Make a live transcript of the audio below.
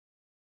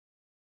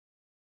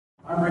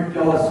I'm Rick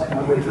Gillis.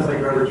 I'm with the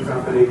Beverage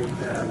Company,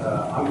 and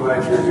I'm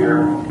glad you're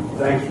here.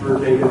 Thanks for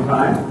taking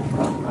time.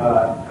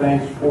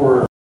 Thanks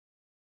for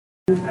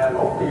and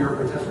hopefully your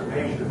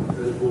participation,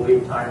 because we'll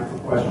leave time for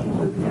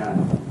questions at the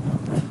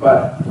end.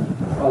 But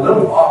a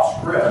little off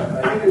script,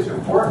 I think it's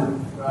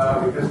important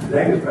because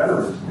today is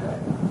Veterans Day.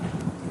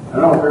 I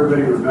don't know if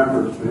everybody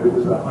remembers, but it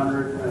was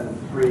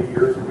 103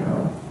 years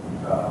ago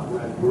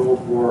when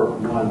World War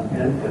I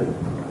ended.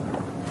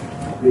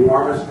 The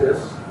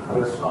armistice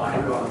was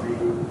signed on the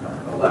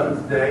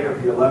 11th day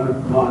of the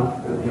 11th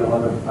month at the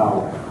 11th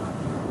hour.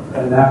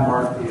 And that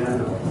marked the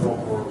end of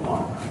World War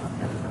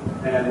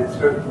I. And it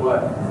took,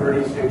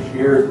 36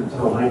 years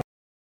until 19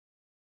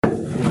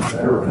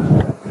 Veterans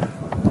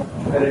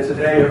Day. And it's a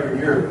day every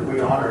year that we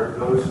honor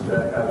those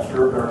that have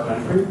served our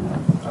country.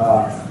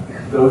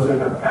 Those that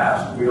have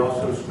passed, we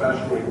also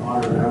especially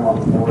honor them on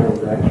Memorial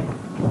Day.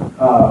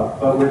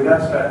 But with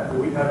that said, do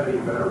we have any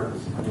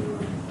veterans?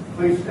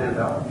 Please stand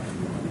up.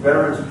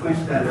 Veterans, please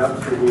stand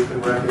up so we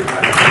can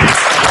recognize them.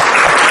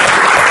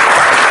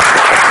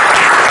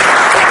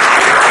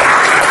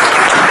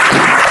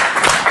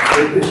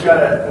 It's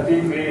got a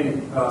deep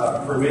meaning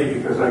for me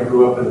because I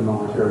grew up in the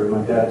military.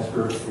 My dad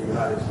served in the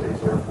United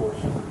States Air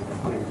Force for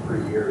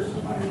 23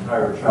 years. My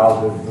entire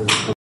childhood was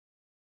from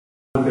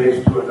one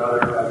base to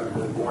another. I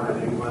was born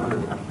in England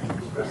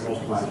and spent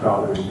most of my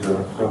childhood in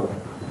Europe.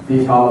 So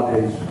these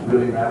holidays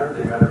really matter.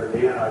 They matter to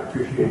me, and I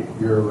appreciate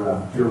your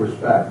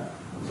respect.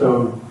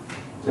 So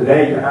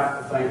today, you have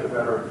to thank the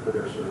veterans for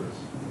their service.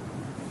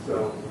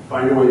 So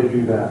find a way to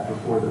do that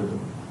before the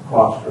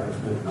clock strikes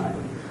midnight.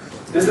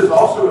 This is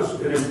also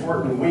an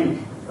important week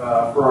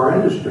for our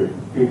industry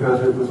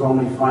because it was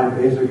only 5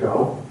 days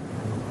ago.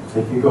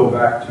 If you go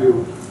back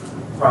to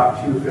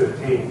Prop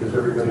 215, does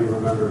everybody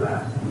remember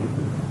that?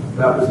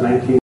 That was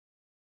 19,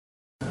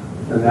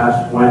 and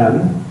that's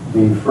when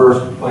the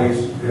first place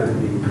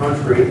in the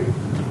country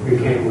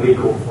became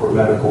legal for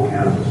medical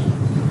cannabis.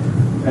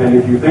 And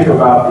if you think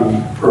about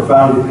the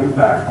profound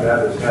impact that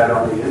has had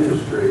on the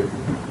industry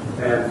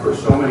and for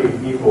so many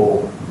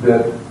people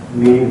that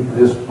need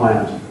this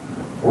plant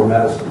for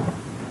medicine,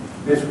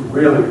 it's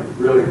really,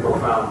 really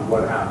profound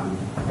what happened.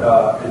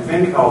 And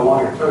think how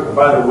long it took. And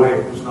by the way,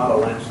 it was not a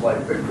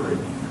landslide victory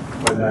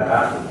when that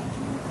happened.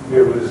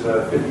 It was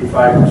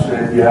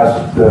 55%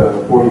 yes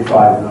to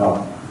 45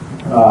 no.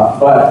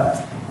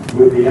 But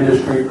with the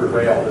industry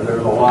prevailed, and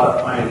there's a lot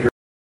of pioneers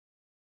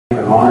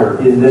and honor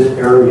in this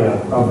area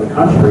of the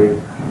country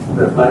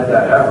that led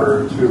that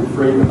effort to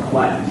free the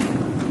plant,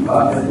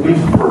 at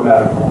least for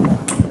medical.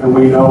 And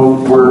we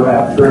know we're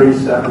at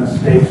 37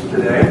 states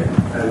today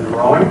and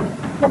growing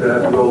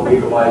that will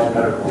legalize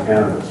medical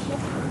cannabis.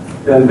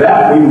 And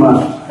that we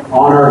must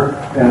honor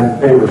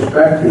and pay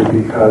respect to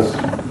because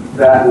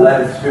that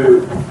led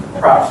to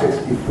Prop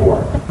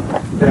 64.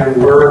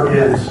 And we're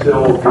in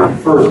still the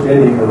first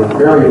inning of a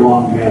very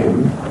long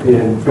game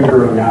in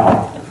figuring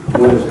out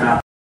what is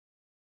happening.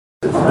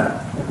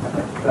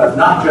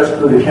 Not just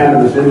for the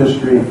cannabis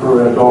industry from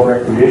an adult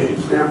recreation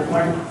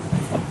standpoint,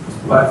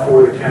 but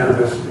for the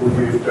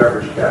cannabis-infused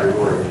beverage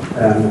category.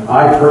 And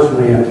I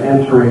personally am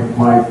entering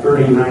my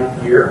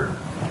 39th year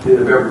in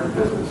the beverage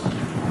business.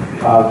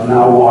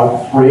 Now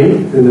walked 3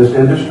 in this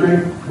industry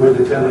with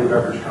the Tinley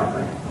Beverage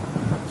Company.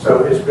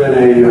 So it's been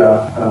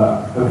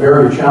a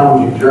very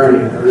challenging journey,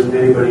 and there isn't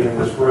anybody in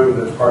this room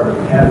that's part of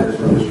the cannabis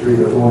industry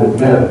that won't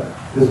admit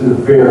this is a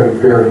very,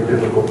 very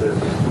difficult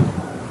business.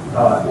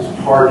 It's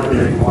hard to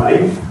make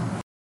money.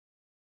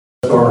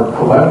 Are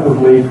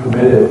collectively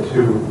committed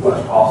to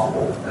what's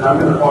possible. And I'm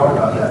going to talk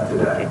about that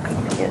today.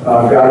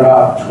 I've got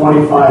about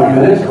 25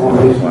 minutes. I want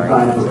to leave some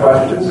time for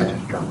questions.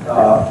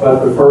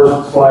 But the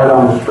first slide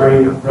on the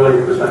screen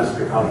really presents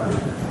the company.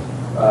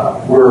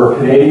 We're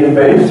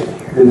Canadian-based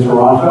in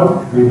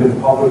Toronto. We've been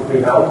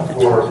publicly held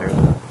for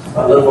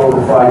a little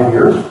over 5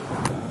 years.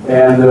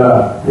 And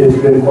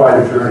it's been quite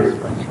a journey.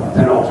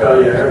 And I'll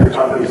tell you, every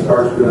company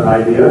starts with an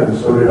idea, and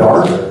so did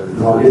ours.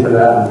 And I'll get to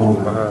that in a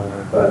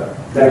moment. But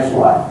next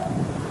slide.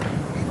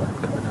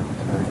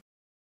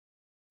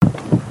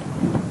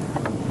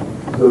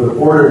 So the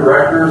board of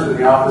directors and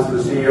the office of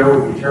the CEO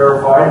would be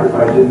terrified if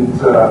I didn't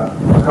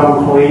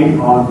come clean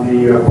on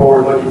the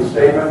forward-looking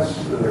statements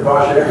and the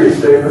cautionary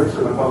statements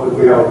of a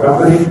publicly held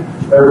company.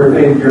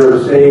 Everything you're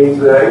seeing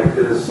today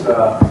is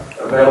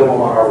available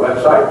on our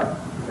website.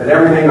 And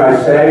everything I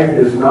say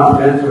is not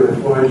meant to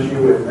influence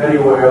you in any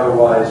way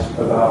otherwise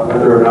about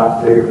whether or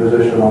not to take a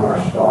position on our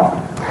stock.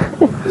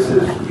 This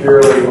is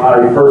purely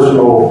my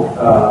personal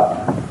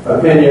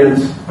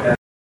opinions and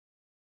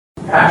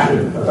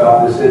passion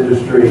about this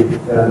industry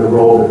and the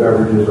role that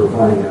beverages are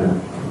playing in it.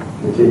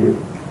 Continue.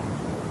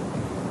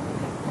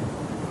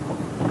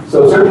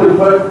 So simply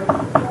put,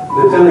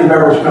 the Tinley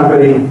Beverage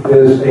Company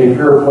is a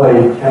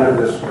pure-play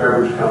cannabis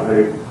beverage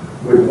company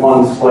with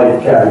one slight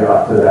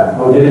caveat to that.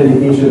 I'll get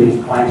into each of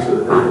these planks of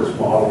the business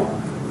model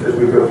as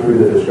we go through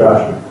the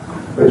discussion.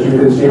 But you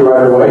can see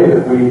right away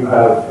that we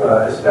have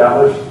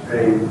established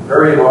a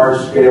very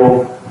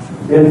large-scale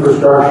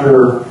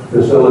infrastructure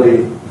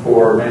facility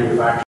for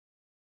manufacturing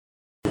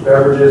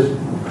beverages.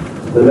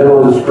 The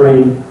middle of the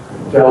screen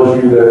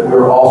tells you that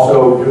we're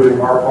also doing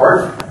our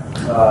part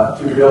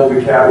to build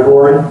the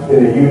category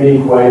in a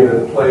unique way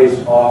that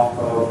plays off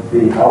of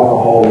the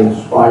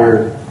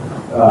alcohol-inspired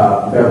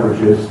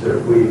beverages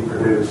that we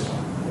produce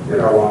in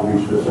our Long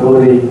Beach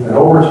facility. And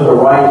over to the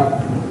right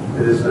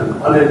is an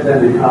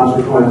unintended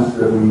consequence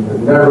that we had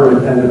never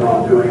intended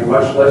on doing,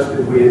 much less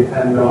did we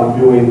intend on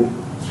doing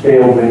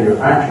scale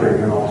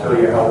manufacturing, and I'll tell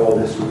you how all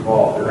this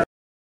evolved.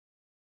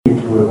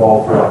 And to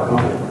evolve for our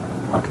company.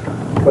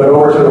 But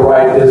over to the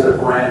right is a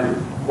brand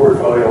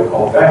portfolio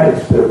called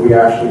Beverages that we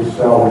actually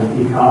sell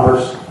in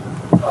e-commerce.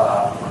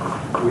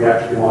 We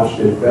actually launched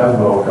in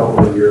Bevmo a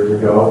couple of years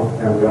ago,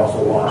 and we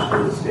also launched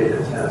in the state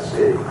of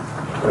Tennessee.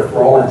 But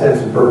for all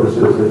intents and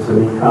purposes, it's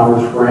an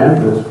e-commerce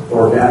brand that's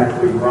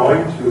organically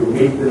growing to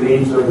meet the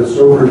needs of the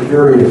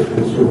sober-curious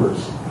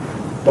consumers,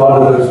 a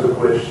lot of those of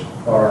which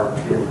are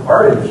in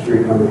our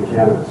industry coming to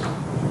cannabis.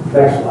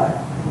 Next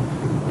slide.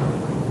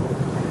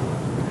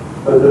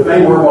 But the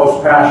thing we're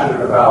most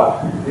passionate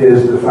about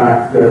is the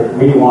fact that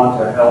we want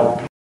to help.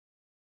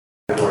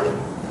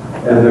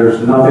 And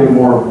there's nothing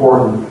more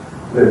important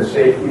than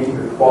safety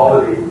and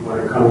quality when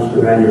it comes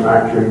to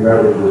manufacturing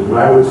beverages. And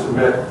I would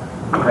submit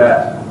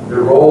that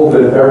the role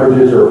that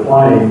beverages are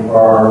playing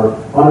are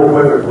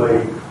unequivocally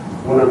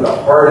one of the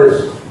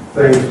hardest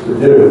things to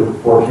do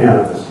for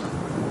cannabis.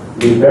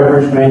 The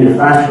beverage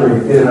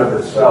manufacturing in and of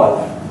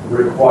itself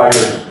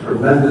requires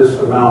tremendous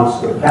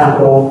amounts of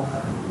capital,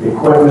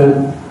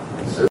 equipment,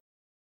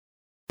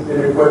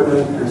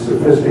 and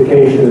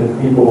sophistication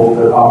in people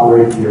that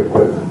operate the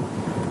equipment.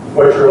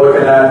 What you're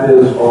looking at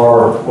is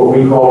what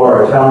we call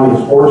our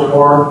Italian sports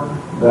car.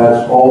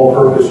 That's all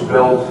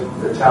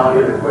purpose-built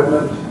Italian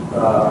equipment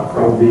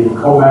from the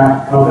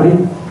Comac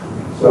company.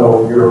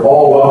 So you're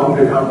all welcome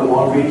to come to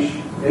Long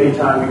Beach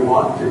anytime you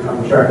want to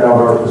come check out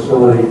our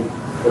facility.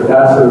 But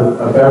that's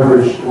a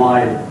beverage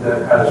line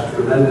that has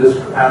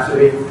tremendous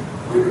capacity.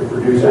 We can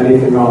produce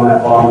anything on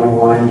that bottling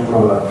line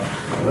from a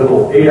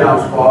little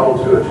 8-ounce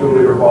bottle to a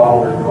 2-liter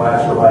bottle in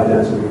glass or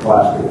high-density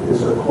plastic.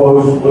 It's a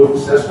closed-loop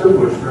system,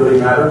 which really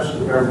matters to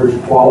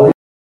beverage quality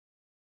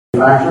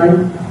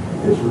manufacturing.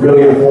 It's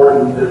really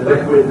important that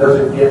liquid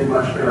doesn't get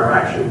much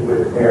interaction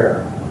with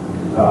air.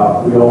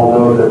 We all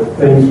know that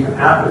things can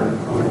happen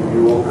when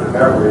you open a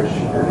beverage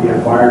and the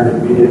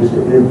environment begins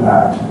to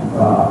impact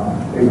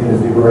and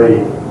can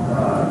degrade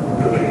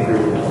the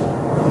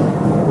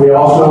ingredients. We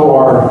also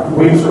are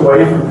weeks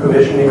away from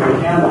commissioning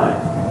the can line,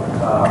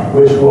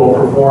 which will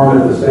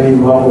perform at the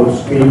same level of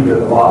speed that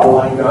the bottle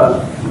line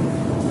does.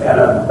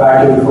 And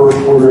back in the first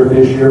quarter of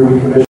this year, we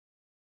commissioned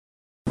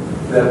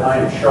that. I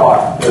am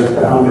shocked as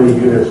to how many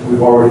units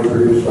we've already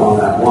produced on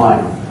that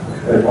line,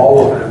 and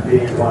all of them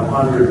being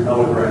 100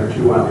 milligram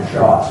 2-ounce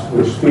shots,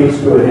 which speaks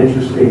to an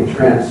interesting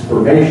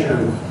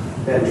transformation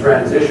and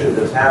transition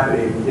that's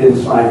happening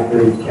inside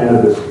the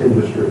cannabis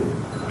industry.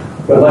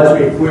 But let's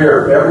be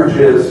clear,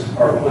 beverages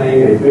are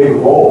playing a big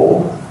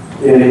role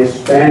in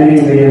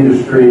expanding the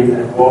industry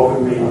and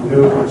welcoming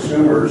new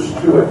consumers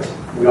to it.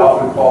 We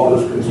often call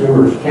those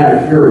consumers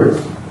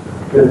canna-curious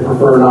that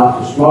prefer not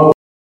to smoke,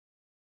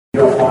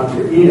 don't want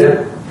to eat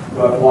it,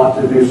 but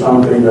want to do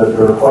something that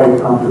they're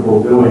quite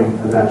comfortable doing,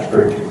 and that's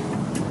drinking.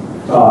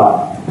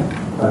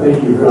 I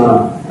think you've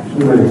gone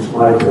too many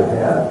slides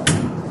ahead.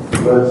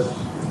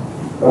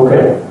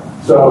 Okay,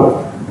 so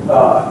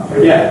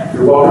again,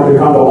 you're welcome to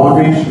come to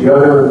Long Beach. The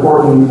other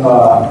important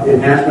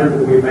enhancement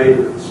that we've made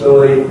to the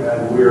facility,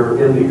 and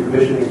we're in the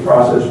commissioning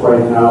process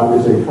right now,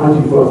 is a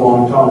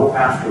 20-foot-long tunnel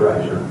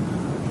pasteurizer.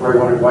 So I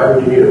wondered, why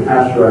would you need a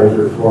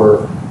pasteurizer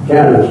for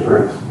cannabis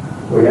drinks?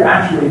 Well, you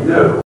actually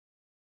do.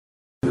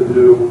 To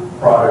do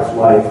products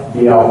like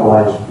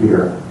dealcoholized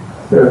beer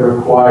that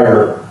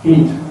require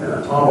heat in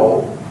a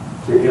tunnel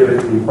to give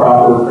it the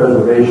proper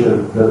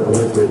preservation that the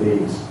liquid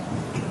needs.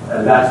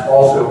 And that's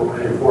also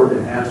an important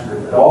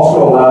enhancement. It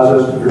also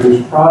allows us to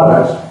produce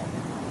products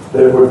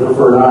that would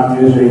prefer not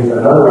using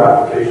another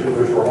application,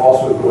 which we're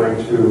also going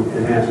to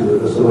enhance in the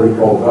facility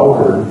called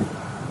Velburn.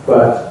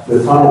 But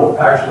the tunnel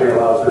actually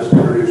allows us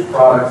to produce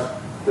products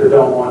that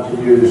don't want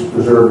to use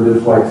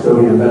preservatives like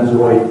sodium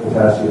benzoate,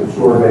 potassium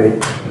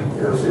sorbate,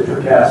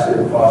 citric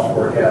acid,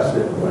 phosphoric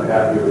acid, what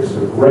have you. It's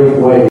a great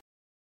way.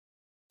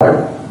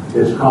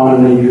 It's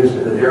commonly used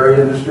in the dairy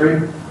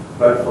industry,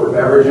 but for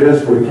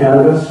beverages with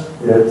cannabis,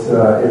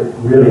 it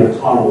really, a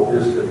tunnel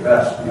is the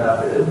best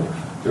method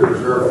to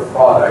preserve a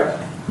product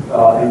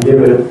and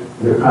give it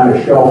the kind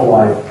of shelf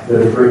life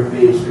that a drink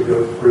needs to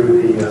go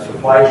through the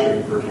supply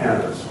chain for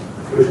cannabis,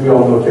 which we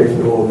all know takes a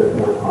little bit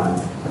more time.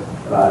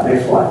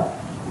 Next slide.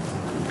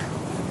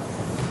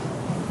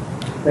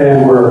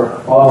 And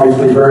we're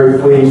obviously very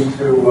pleased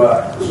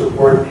to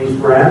support these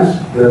brands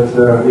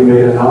that we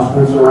made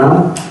announcements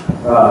around.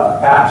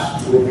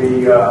 PAPS will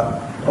be,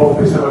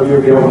 hopefully some of you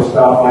will be able to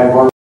stop by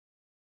Mark,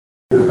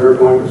 because they're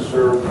going to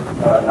serve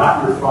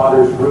Not Your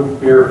Father's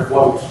root beer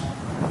floats.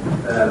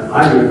 And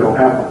I'm going to go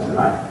have one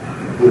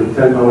tonight with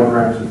 10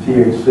 milligrams of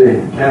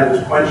THC.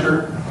 Cannabis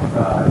Quencher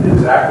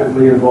is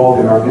actively involved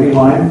in our mini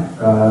line.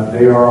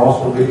 They are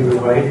also leading the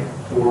way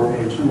for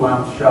a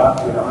 2-ounce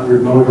shot with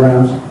 100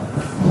 milligrams.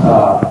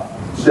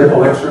 Sip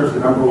Elixir is the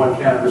 #1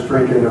 cannabis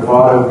drink in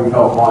Nevada. We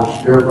helped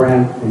launch their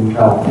brand in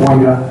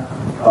California.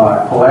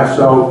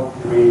 Palexo,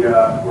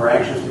 we're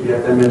anxious to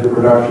get them into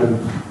production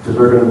because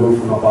they're going to move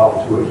from a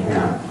bottle to a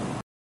can.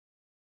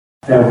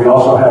 And we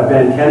also have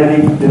Ben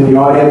Kennedy in the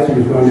audience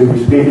who's going to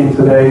be speaking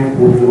today.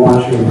 We'll be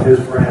launching his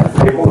brand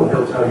Fable, and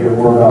he'll tell you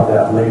more about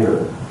that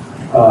later.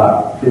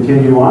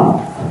 Continue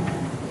on.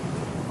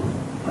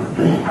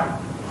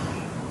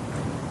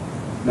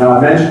 Now,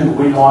 I mentioned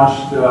we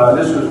launched,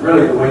 this was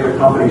really the way the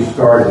company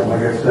started.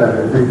 Like I said,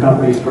 every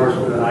company starts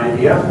with an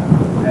idea.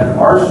 And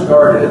ours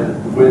started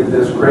with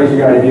this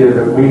crazy idea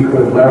that we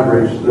could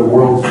leverage the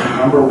world's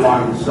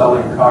 #1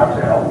 selling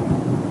cocktail.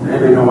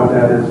 Anybody know what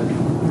that is?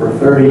 For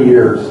 30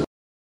 years,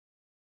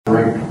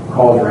 drink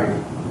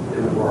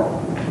in the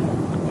world.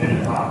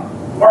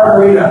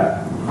 Margarita.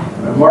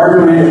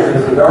 Margarita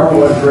is the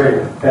 #1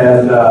 drink,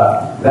 and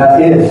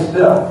that is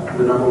still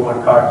the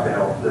 #1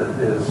 cocktail that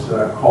is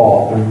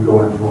called when you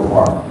go into a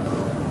bar.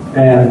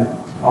 And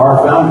our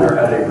founder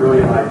had a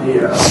brilliant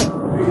idea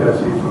because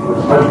he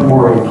was much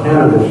more a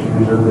cannabis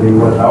user than he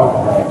was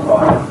alcohol.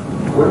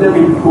 Thought, wouldn't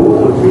it be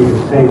cool if we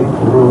could take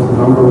the world's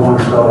 #1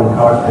 selling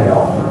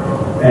cocktail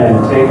and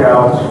take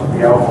out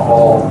the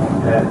alcohol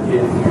and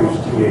infuse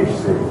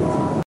THC?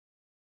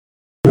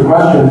 The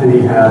question that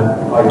he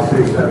had like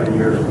 6-7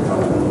 years ago,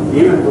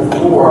 even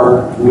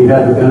before we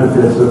had the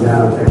benefits of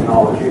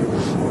nanotechnology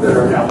that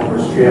are now more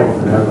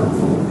scaled than ever.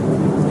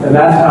 And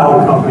that's how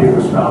the company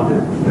was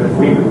founded, that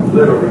we could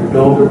literally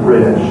build a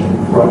bridge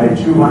from a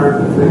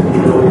 $250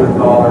 million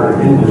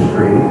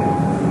industry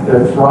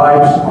that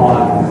thrives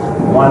on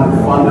one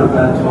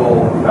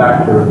fundamental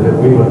factor that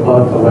we would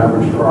love to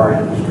leverage for our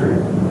industry.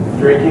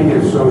 Drinking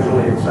is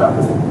socially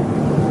acceptable.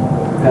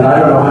 And I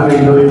don't know how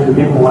many millions of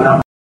people went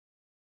out.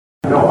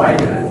 No, I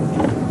didn't.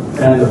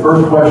 And the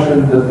first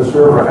question that the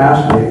server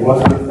asked me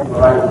wasn't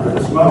what I wanted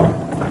to smoke.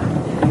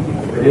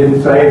 They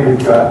didn't say,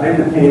 we've got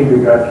nicotine,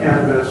 we've got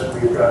cannabis,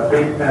 we've got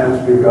vape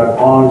pens, we've got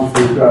bongs,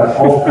 we've got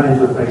all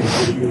kinds of things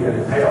that you can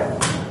inhale.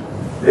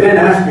 They didn't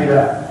ask me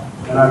that.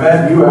 And I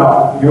bet you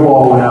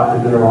all went out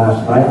to dinner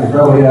last night and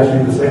probably asked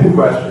me the same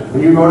question.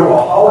 When you go to a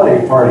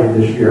holiday party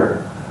this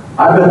year,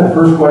 I bet the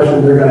first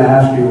question they're going to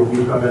ask you when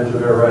you come into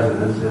their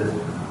residence is,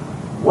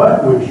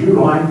 what would you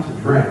like to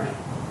drink?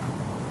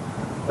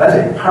 That's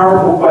a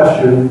powerful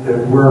question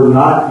that we're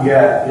not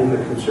yet in the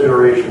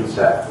consideration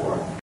set for.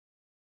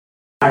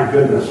 My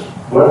goodness,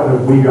 what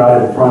have we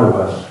got in front of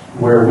us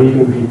where we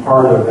can be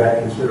part of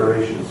that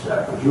consideration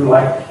set? Would you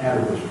like a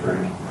cannabis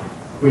drink?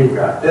 We've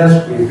got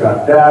this, we've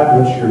got that.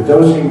 What's your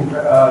dosing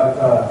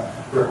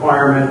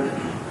requirement?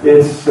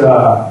 It's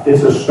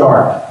a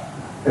start.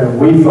 And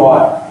we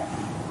thought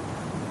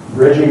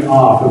bridging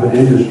off of an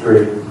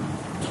industry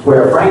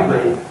where,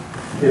 frankly,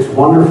 it's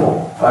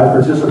wonderful. I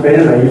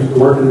participated. I used to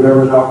work in the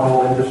beverage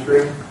alcohol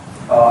industry,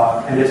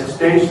 and it's a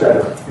stage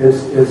setter.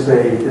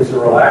 It's a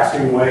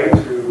relaxing way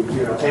to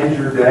end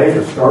your day,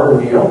 to start a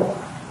meal,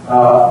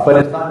 but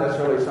it's not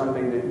necessarily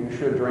something that you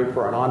should drink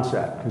for an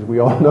onset, because we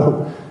all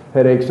know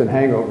headaches and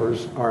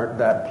hangovers aren't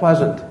that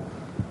pleasant.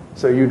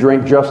 So you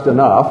drink just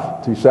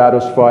enough to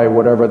satisfy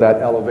whatever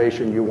that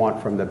elevation you want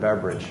from the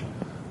beverage,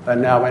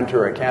 and now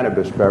enter a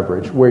cannabis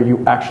beverage where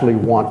you actually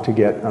want to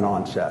get an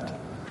onset.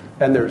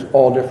 And there's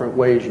all different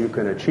ways you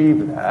can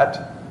achieve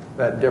that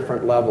at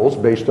different levels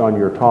based on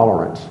your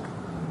tolerance.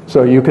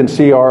 So you can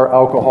see our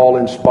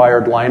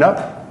alcohol-inspired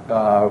lineup.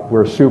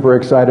 We're super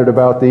excited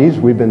about these.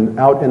 We've been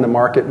out in the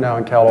market now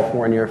in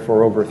California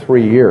for over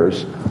 3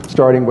 years,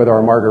 starting with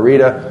our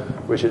margarita,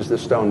 which is the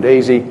Stone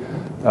Daisy.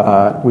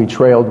 We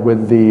trailed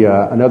with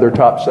another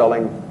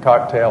top-selling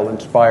cocktail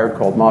inspired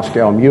called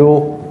Moscow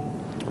Mule.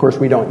 Of course,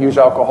 we don't use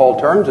alcohol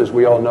terms. As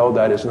we all know,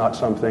 that is not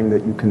something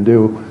that you can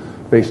do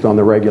based on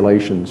the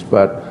regulations.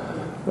 But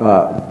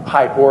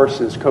High Horse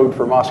is code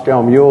for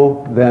Moscow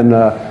Mule. Then,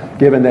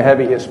 given the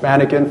heavy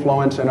Hispanic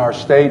influence in our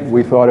state,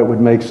 we thought it would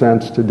make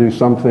sense to do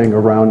something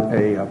around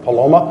a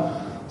Paloma.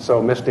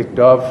 So Mystic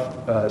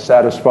Dove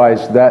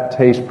satisfies that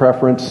taste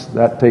preference.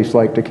 That tastes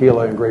like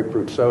tequila and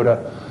grapefruit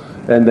soda.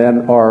 And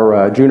then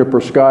our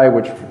Juniper Sky,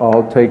 which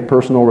I'll take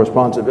personal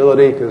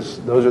responsibility because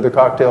those are the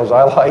cocktails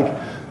I like.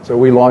 So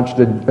we launched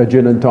a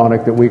gin and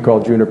tonic that we call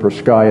Juniper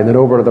Sky. And then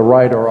over to the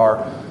right are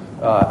our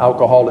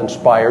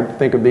alcohol-inspired,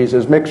 think of these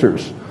as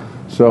mixers.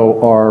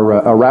 So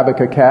our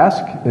Arabica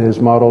cask is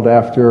modeled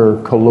after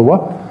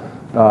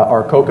Kahlua.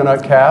 Our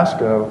coconut cask,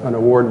 an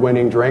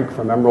award-winning drink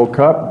from Emerald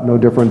Cup, no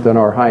different than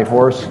our High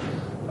Horse,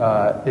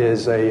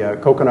 is a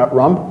coconut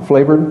rum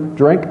flavored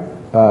drink,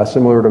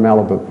 similar to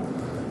Malibu.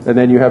 And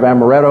then you have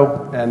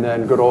Amaretto, and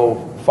then good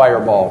old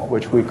Fireball,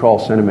 which we call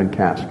cinnamon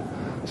cask.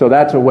 So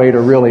that's a way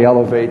to really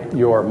elevate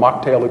your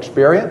mocktail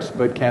experience,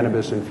 but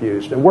cannabis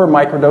infused. And we're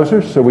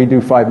microdosers, so we do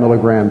 5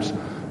 milligrams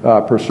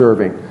per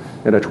serving.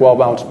 In a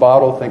 12-ounce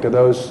bottle, think of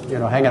those,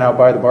 hanging out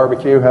by the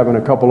barbecue, having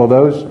a couple of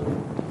those,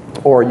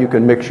 or you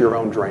can mix your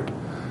own drink.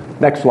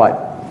 Next slide.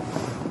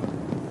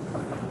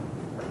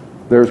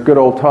 There's good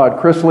old Todd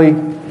Chrisley.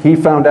 he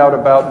found out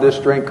about this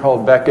drink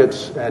called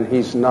Beckett's, and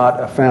he's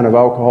not a fan of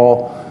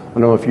alcohol. I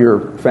don't know if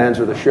you're fans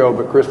of the show,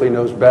 but Chrisley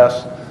knows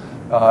best.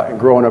 And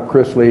growing up,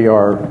 Chrisley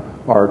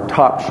are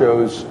top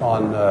shows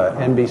on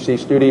NBC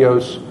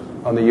Studios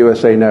on the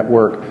USA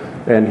Network,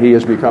 and he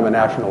has become a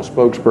national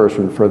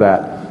spokesperson for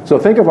that. So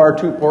think of our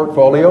two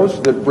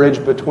portfolios that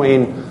bridge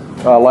between,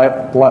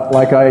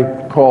 like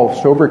I call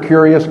sober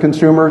curious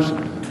consumers,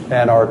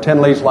 and our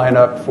 10 Leads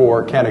lineup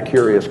for kind of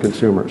curious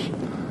consumers.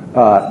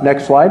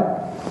 Next slide.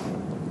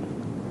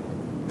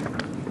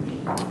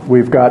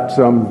 We've got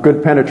some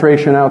good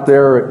penetration out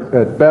there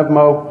at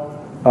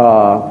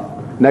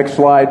BevMo. Next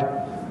slide.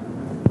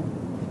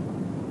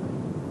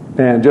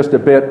 And just a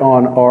bit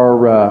on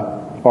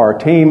our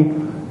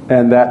team,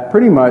 and that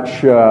pretty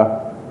much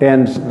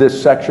ends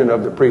this section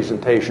of the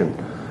presentation.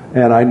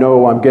 And I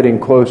know I'm getting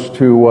close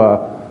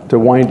to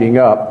winding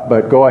up,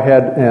 but go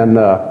ahead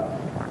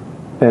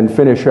and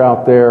finish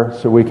out there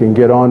so we can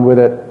get on with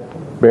it.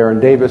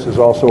 Baron Davis is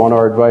also on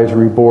our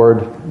advisory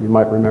board. You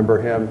might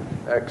remember him,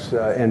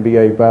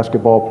 ex-NBA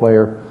basketball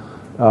player.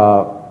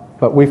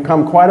 But we've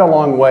come quite a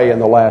long way in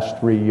the last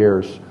 3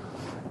 years.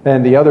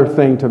 And the other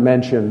thing to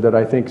mention that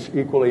I think is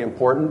equally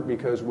important,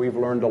 because we've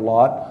learned a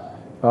lot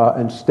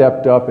and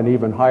stepped up an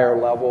even higher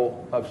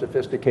level of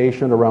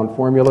sophistication around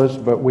formulas,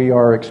 but we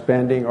are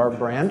expanding our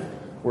brand.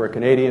 We're a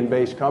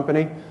Canadian-based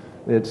company.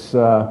 It's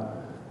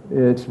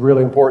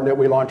really important that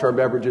we launch our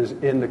beverages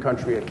in the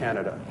country of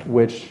Canada,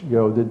 which,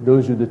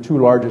 those are the two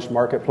largest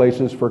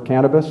marketplaces for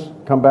cannabis.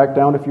 Come back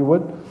down if you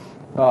would.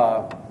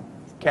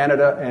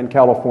 Canada and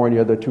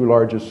California, the two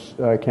largest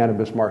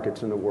cannabis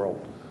markets in the world.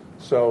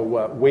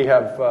 So we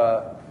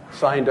have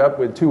signed up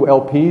with 2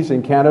 LPs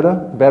in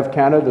Canada, Bev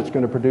Canada, that's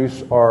going to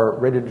produce our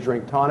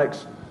ready-to-drink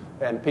tonics,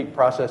 and Peak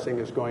Processing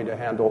is going to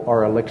handle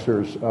our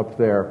elixirs up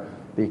there,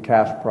 the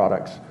cask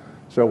products.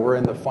 So we're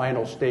in the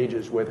final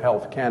stages with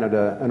Health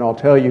Canada, and I'll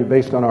tell you,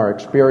 based on our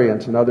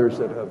experience and others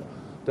that have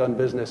done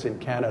business in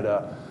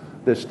Canada,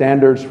 the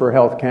standards for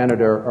Health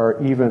Canada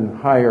are even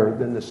higher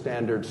than the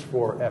standards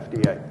for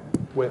FDA,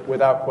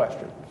 without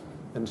question.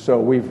 And so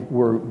we've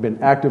been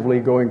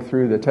actively going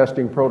through the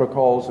testing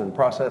protocols and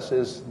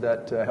processes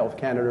that Health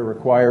Canada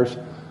requires,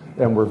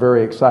 and we're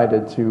very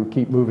excited to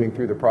keep moving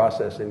through the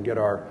process and get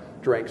our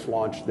drinks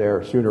launched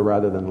there sooner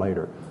rather than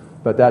later.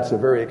 But that's a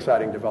very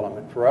exciting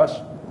development for us.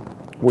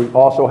 We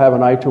also have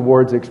an eye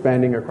towards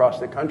expanding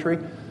across the country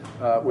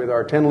with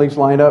our 10 Leagues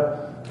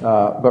lineup,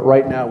 but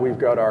right now we've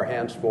got our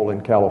hands full in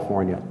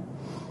California.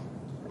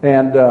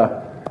 And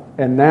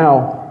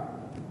now,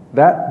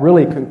 that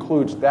really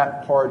concludes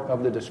that part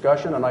of the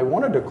discussion, and I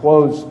wanted to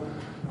close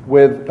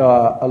with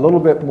a little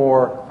bit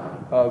more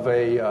of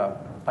a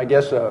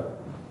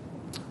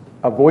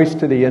voice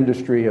to the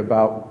industry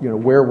about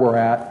where we're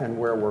at and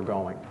where we're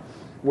going.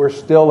 We're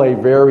still a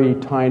very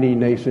tiny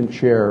nascent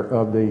share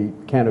of the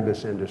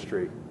cannabis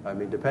industry. I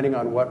mean, depending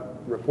on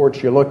what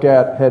reports you look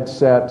at,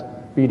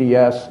 Headset,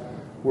 BDS,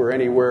 we're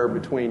anywhere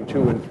between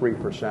 2 and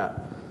 3%.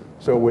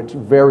 So it's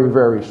very,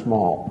 very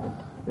small.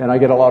 And I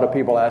get a lot of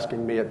people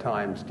asking me at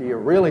times, do you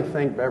really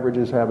think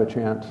beverages have a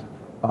chance?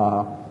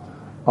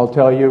 I'll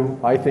tell you,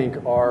 I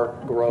think our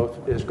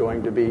growth is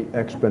going to be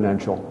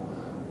exponential.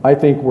 I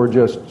think we're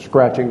just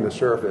scratching the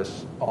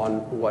surface on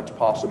what's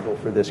possible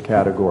for this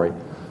category,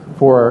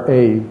 for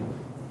a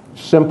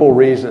simple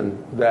reason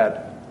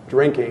that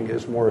drinking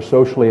is more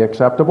socially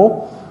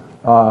acceptable.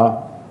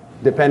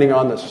 Depending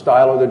on the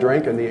style of the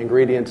drink and the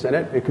ingredients in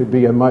it, it could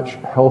be a much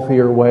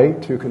healthier way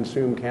to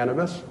consume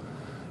cannabis.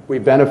 We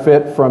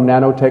benefit from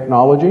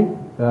nanotechnology,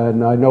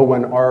 and I know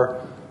when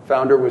our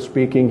founder was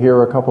speaking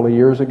here a couple of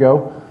years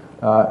ago,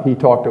 he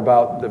talked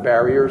about the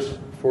barriers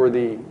for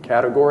the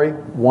category,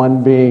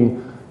 one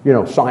being,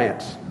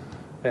 science,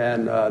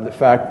 and the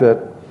fact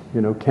that,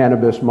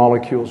 cannabis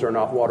molecules are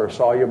not water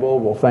soluble.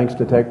 Well, thanks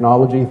to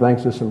technology,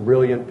 thanks to some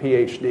brilliant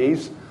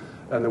PhDs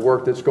and the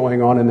work that's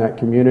going on in that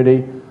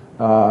community,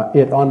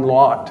 it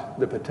unlocked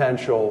the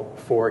potential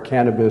for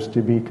cannabis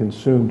to be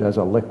consumed as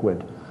a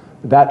liquid.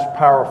 That's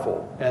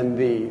powerful, and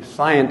the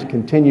science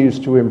continues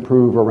to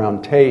improve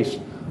around taste,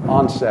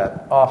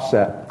 onset,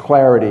 offset,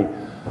 clarity.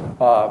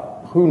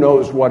 Who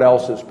knows what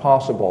else is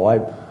possible?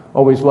 I've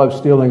always loved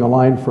stealing a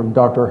line from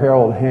Dr.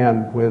 Harold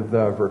Hand with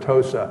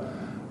Vertosa,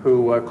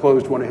 who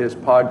closed one of his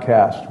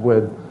podcasts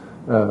with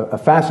a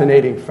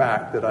fascinating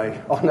fact that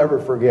I'll never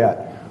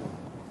forget.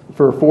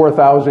 For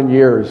 4,000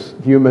 years,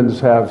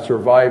 humans have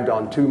survived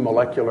on 2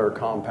 molecular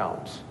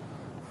compounds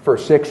for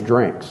 6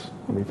 drinks.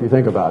 I mean, if you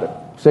think about it.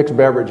 6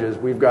 beverages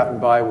we've gotten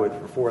by with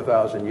for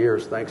 4,000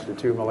 years thanks to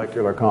 2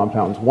 molecular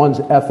compounds. One's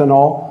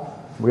ethanol.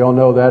 We all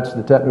know that's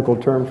the technical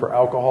term for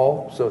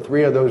alcohol. So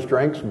 3 of those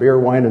drinks, beer,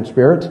 wine, and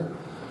spirits.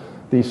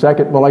 The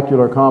second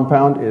molecular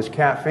compound is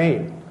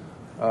caffeine.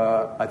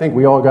 I think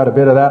we all got a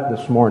bit of that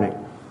this morning.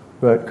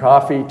 But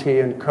coffee, tea,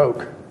 and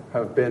Coke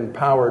have been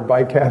powered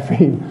by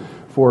caffeine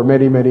for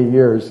many, many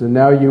years. And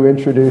now you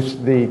introduce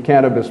the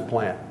cannabis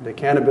plant, the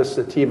cannabis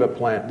sativa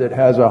plant that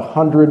has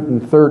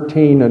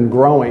 113 and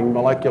growing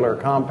molecular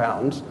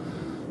compounds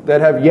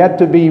that have yet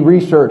to be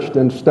researched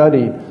and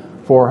studied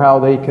for how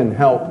they can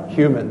help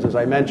humans. As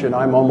I mentioned,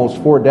 I'm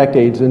almost 4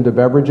 decades into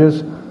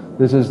beverages.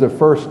 This is the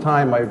first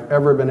time I've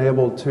ever been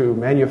able to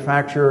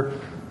manufacture,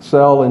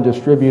 sell, and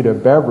distribute a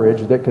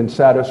beverage that can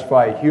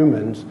satisfy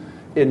humans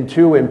in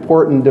 2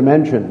 important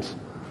dimensions.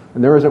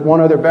 And there isn't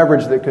one other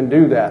beverage that can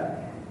do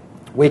that.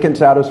 We can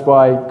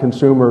satisfy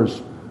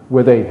consumers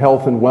with a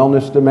health and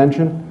wellness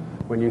dimension.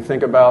 When you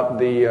think about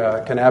the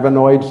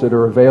cannabinoids that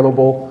are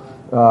available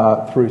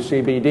through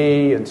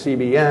CBD and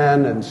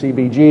CBN and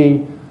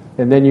CBG,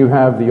 and then you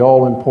have the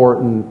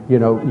all-important,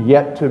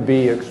 yet to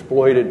be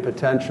exploited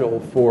potential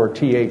for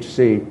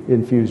THC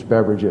infused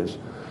beverages.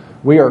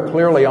 We are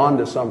clearly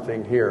onto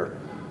something here.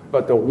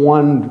 But the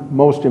one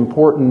most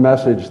important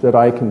message that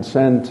I can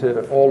send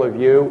to all of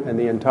you and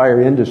the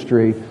entire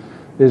industry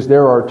is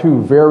there are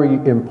 2 very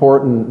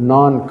important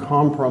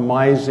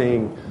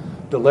non-compromising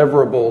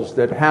deliverables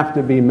that have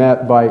to be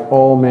met by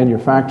all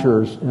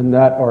manufacturers, and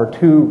that are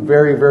 2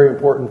 very, very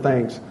important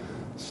things: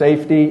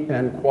 safety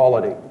and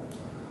quality.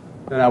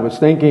 And I was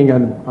thinking,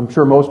 and I'm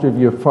sure most of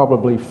you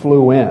probably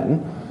flew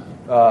in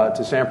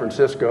to San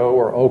Francisco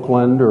or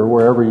Oakland or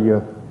wherever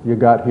you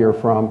got here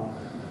from.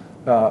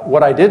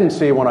 What I didn't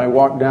see when I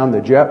walked down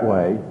the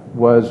jetway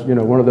was,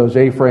 one of those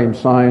A-frame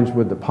signs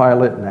with the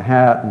pilot and the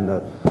hat and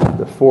the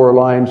 4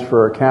 lines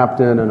for a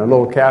captain and a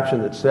little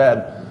caption that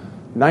said,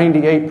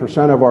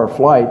 98% of our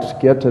flights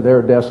get to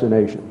their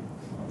destination.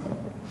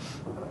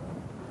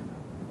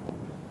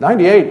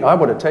 98 I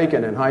would have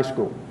taken in high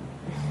school.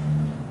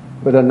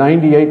 But a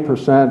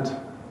 98%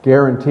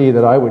 guarantee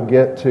that I would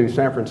get to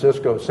San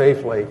Francisco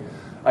safely,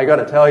 I got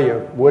to tell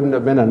you, wouldn't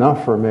have been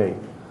enough for me.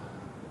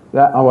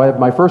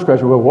 My first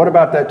question was, what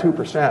about that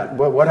 2%?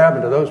 What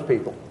happened to those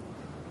people?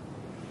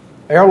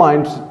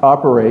 Airlines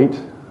operate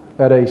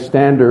at a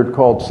standard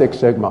called 6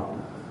 Sigma,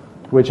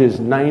 which is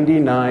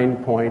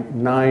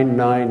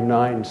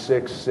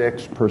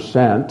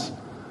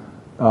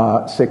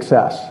 99.99966%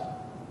 success.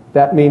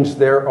 That means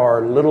there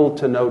are little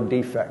to no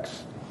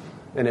defects.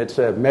 And it's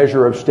a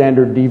measure of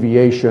standard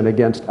deviation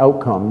against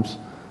outcomes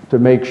to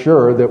make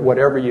sure that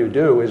whatever you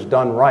do is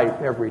done right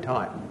every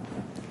time.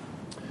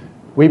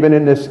 We've been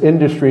in this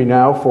industry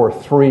now for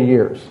 3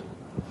 years.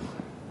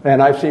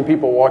 And I've seen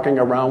people walking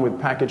around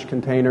with packaged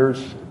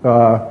containers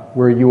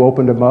where you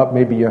opened them up.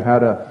 Maybe you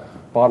had a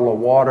bottle of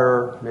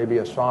water, maybe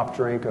a soft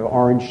drink, an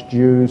orange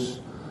juice.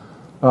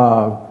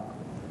 None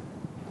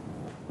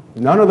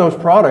of those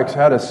products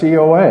had a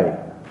COA.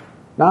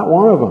 Not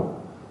one of them.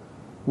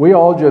 We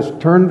all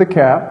just turned the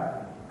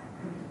cap.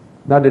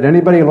 Now, did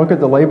anybody look at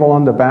the label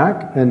on the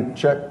back and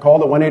call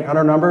the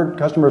 1-800 number,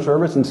 customer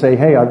service, and say,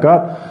 hey, I've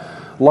got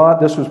lot,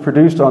 this was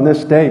produced on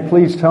this day.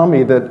 Please tell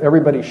me that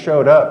everybody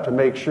showed up to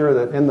make sure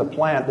that in the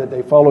plant that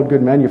they followed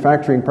good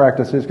manufacturing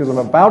practices, because I'm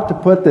about to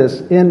put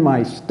this in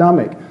my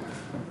stomach.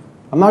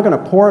 I'm not going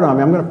to pour it on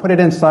me. I'm going to put it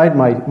inside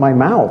my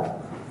mouth.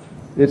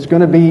 It's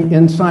going to be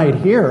inside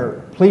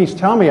here. Please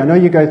tell me. I know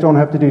you guys don't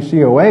have to do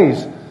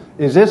COAs.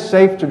 Is this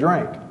safe to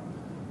drink?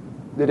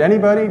 Did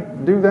anybody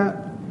do that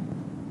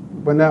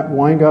when that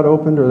wine got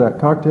opened or that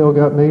cocktail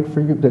got made for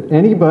you? Did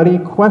anybody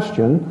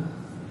question,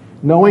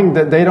 knowing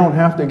that they don't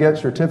have to get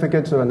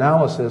certificates of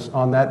analysis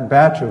on that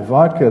batch of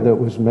vodka that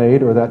was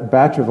made or that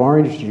batch of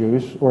orange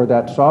juice or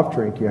that soft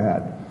drink you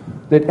had?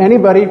 Did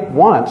anybody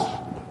once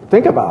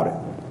think about it?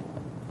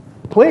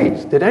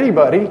 Please, did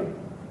anybody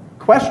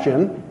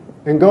question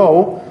and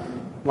go,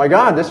 my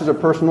God, this is a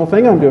personal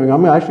thing I'm doing.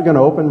 I'm actually going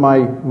to open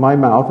my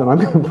mouth and I'm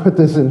going to put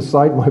this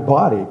inside my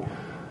body.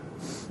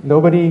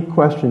 Nobody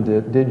questioned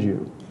it, did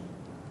you?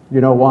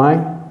 You know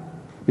why?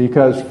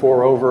 Because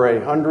for over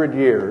 100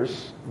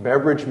 years,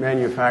 beverage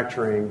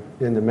manufacturing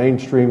in the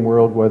mainstream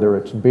world, whether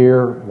it's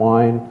beer,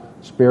 wine,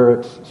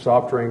 spirits,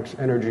 soft drinks,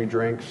 energy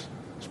drinks,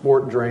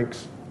 sport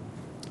drinks,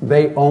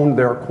 they own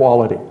their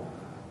quality.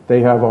 They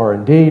have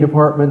R&D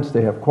departments,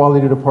 they have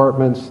quality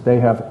departments,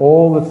 they have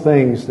all the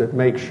things that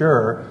make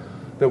sure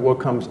that what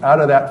comes out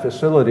of that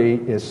facility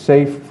is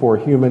safe for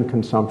human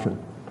consumption.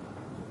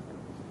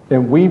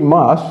 And we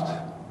must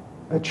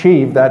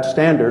achieve that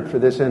standard for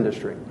this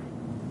industry.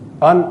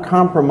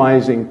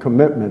 Uncompromising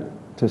commitment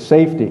to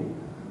safety.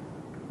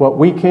 What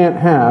we can't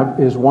have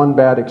is one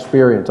bad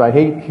experience. I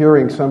hate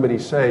hearing somebody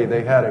say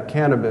they had a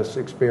cannabis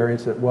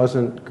experience that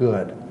wasn't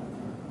good.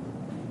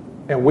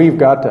 And we've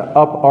got to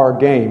up our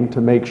game to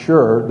make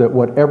sure that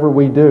whatever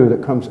we do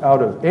that comes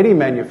out of any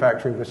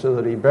manufacturing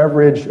facility,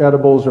 beverage,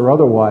 edibles, or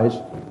otherwise,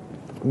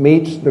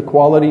 meets the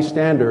quality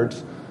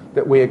standards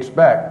that we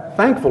expect.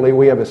 Thankfully,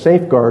 we have a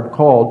safeguard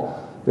called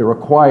the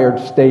required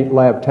state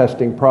lab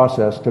testing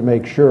process to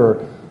make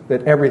sure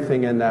that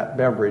everything in that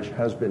beverage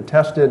has been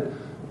tested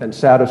and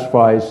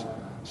satisfies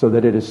so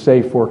that it is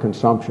safe for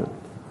consumption.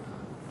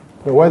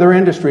 The weather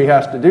industry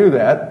has to do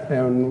that,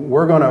 and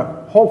we're going to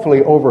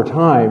hopefully over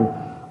time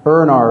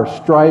earn our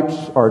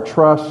stripes, our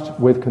trust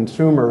with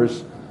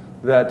consumers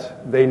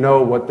that they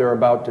know what they're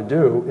about to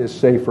do is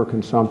safe for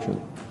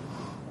consumption.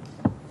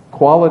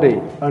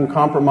 Quality,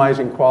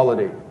 uncompromising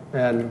quality.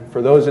 And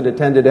for those that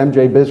attended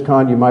MJ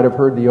BizCon, you might have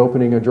heard the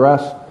opening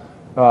address.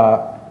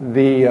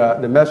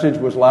 the message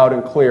was loud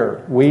and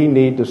clear. We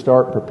need to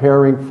start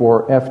preparing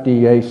for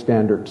FDA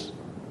standards.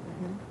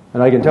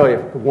 And I can tell you,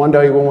 if one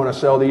day we want to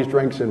sell these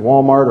drinks in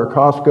Walmart or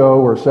Costco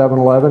or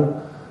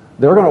 7-Eleven,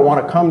 they're going to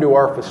want to come to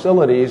our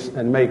facilities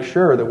and make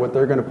sure that what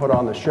they're going to put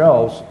on the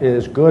shelves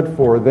is good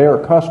for their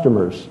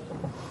customers.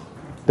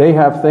 They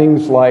have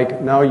things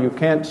like, now you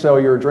can't sell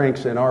your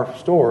drinks in our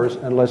stores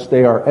unless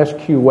they are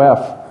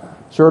SQF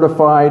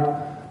certified,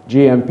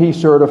 GMP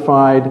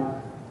certified.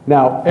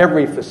 Now,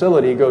 every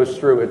facility goes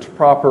through its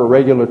proper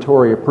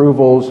regulatory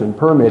approvals and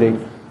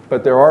permitting,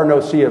 but there are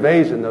no C of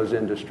A's in those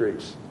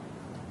industries.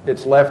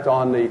 It's left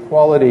on the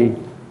quality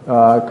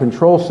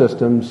control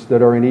systems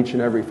that are in each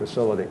and every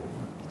facility.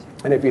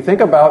 And if you think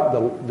about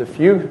the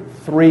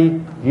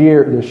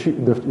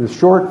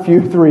short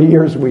few 3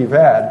 years we've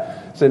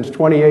had since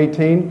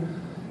 2018,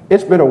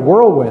 it's been a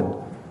whirlwind.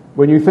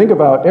 When you think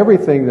about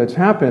everything that's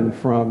happened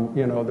from,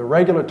 the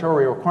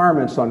regulatory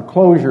requirements on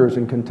closures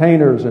and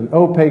containers and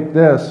opaque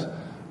this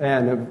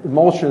and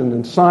emulsion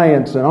and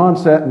science and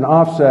onset and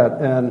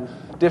offset and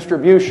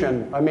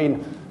distribution,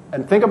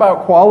 and think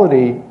about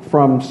quality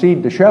from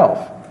seed to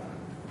shelf.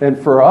 And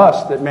for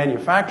us that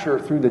manufacture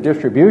through the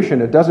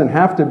distribution, it doesn't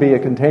have to be a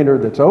container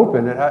that's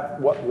open.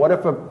 What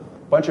if a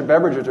bunch of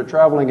beverages are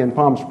traveling in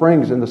Palm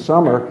Springs in the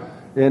summer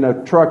in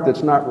a truck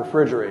that's not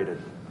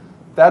refrigerated?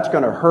 That's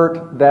going to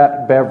hurt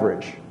that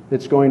beverage.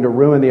 It's going to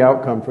ruin the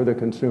outcome for the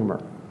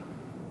consumer.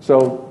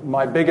 So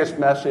my biggest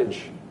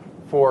message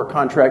for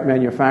contract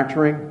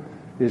manufacturing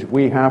is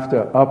we have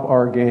to up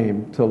our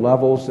game to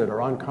levels that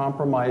are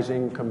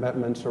uncompromising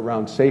commitments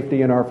around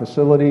safety in our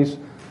facilities,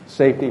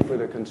 safety for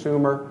the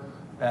consumer,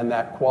 and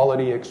that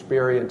quality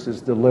experience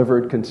is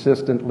delivered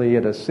consistently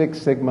at a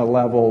Six Sigma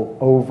level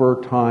over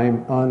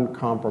time,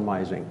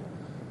 uncompromising.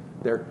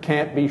 There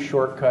can't be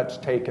shortcuts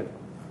taken.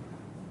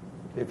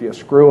 If you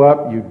screw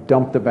up, you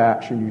dump the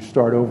batch and you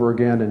start over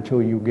again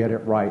until you get it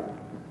right.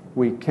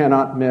 We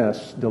cannot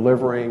miss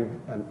delivering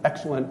an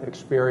excellent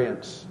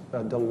experience,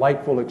 a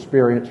delightful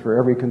experience for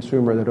every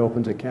consumer that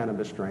opens a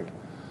cannabis drink.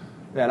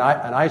 And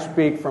I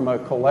speak from a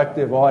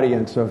collective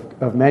audience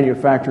of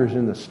manufacturers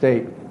in the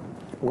state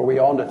where we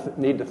all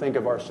need to think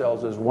of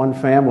ourselves as one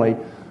family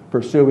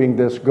pursuing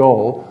this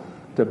goal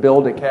to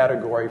build a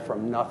category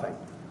from nothing.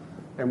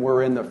 And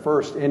we're in the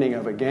first inning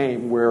of a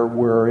game where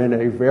we're in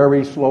a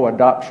very slow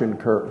adoption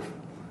curve.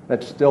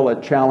 That's still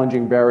a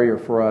challenging barrier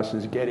for us,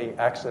 is getting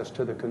access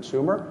to the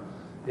consumer.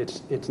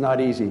 It's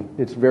not easy.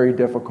 It's very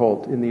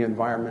difficult in the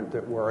environment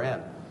that we're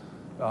in.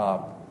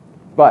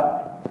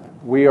 But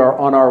we are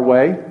on our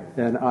way,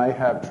 and I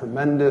have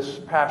tremendous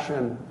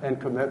passion and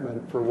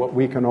commitment for what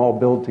we can all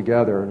build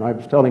together. And I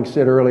was telling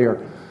Sid earlier,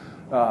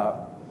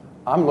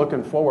 I'm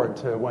looking forward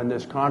to when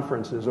this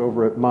conference is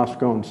over at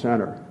Moscone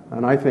Center.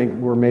 And I think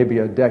we're maybe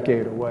a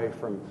decade away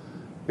from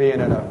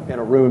being in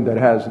a room that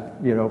has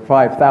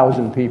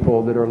 5,000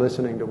 people that are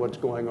listening to what's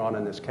going on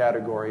in this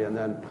category, and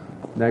then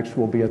next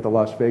we'll be at the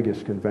Las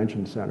Vegas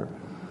Convention Center.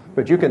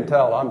 But you can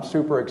tell I'm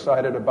super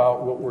excited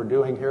about what we're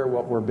doing here,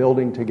 what we're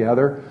building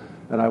together,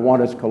 and I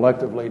want us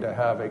collectively to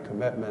have a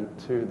commitment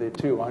to the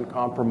two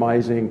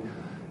uncompromising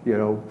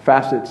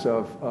facets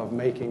of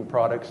making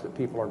products that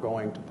people are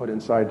going to put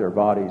inside their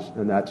bodies,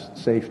 and that's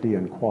safety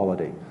and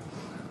quality.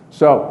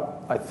 So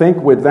I think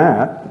with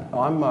that,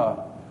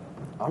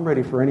 I'm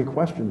ready for any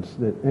questions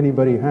that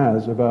anybody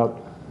has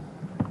about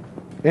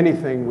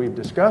anything we've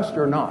discussed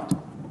or not.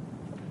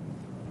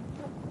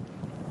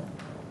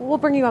 We'll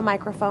bring you a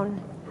microphone.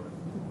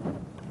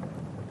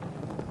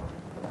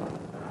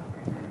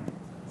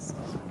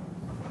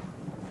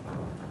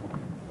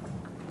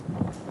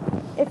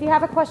 If you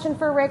have a question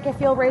for Rick, if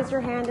you'll raise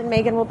your hand and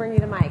Megan will bring you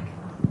the mic.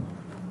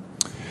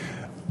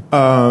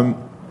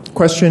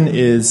 Question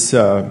is,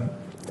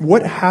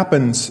 what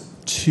happens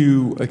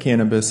to a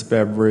cannabis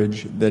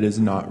beverage that is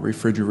not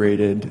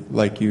refrigerated,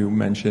 like you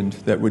mentioned,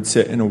 that would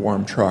sit in a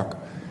warm truck?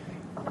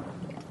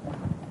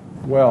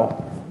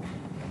 Well,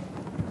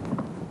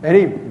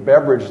 any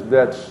beverage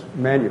that's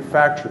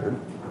manufactured,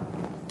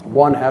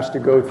 one has to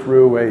go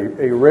through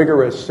a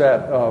rigorous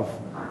set of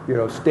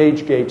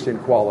stage gates in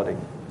quality.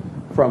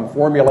 From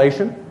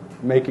formulation,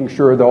 making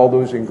sure that all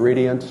those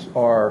ingredients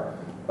are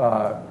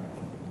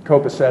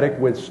copacetic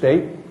with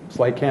state. It's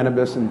like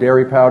cannabis and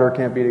dairy powder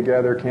can't be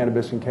together,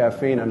 cannabis and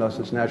caffeine unless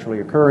it's naturally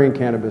occurring,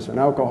 cannabis and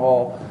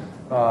alcohol.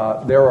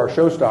 There are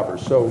showstoppers.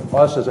 So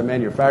us as a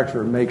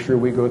manufacturer make sure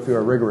we go through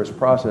a rigorous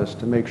process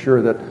to make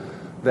sure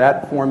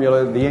that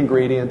formula, the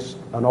ingredients,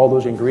 and all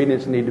those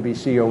ingredients need to be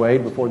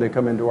COA'd before they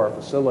come into our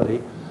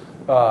facility.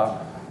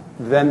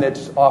 Then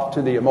it's off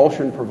to the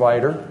emulsion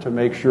provider to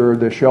make sure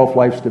the shelf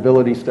life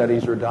stability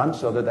studies are done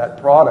so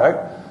that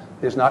product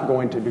is not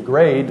going to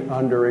degrade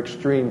under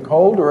extreme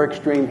cold or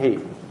extreme heat.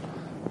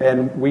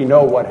 And we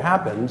know what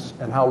happens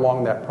and how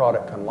long that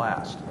product can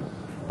last.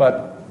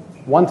 But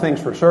one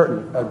thing's for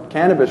certain, a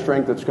cannabis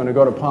drink that's going to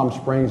go to Palm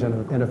Springs in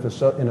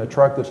a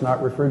truck that's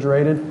not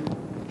refrigerated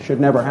should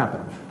never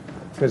happen,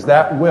 because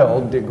that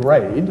will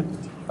degrade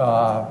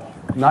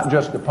not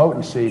just the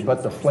potency,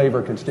 but the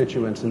flavor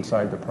constituents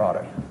inside the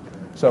product.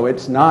 So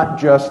it's not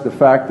just the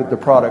fact that the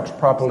product's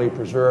properly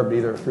preserved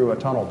either through a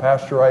tunnel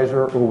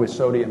pasteurizer or with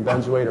sodium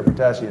benzoate or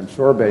potassium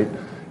sorbate.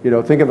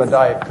 Think of a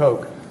Diet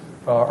Coke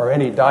or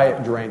any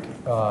diet drink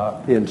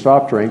in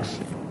soft drinks.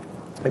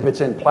 If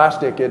it's in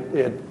plastic,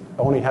 it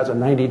only has a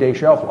 90-day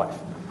shelf life.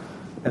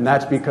 And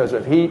that's because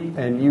of heat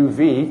and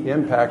UV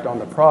impact on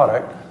the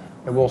product,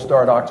 and will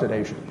start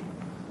oxidation.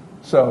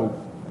 So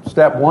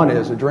step one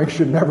is a drink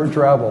should never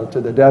travel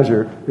to the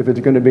desert if it's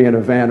going to be in a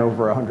van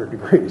over 100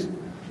 degrees.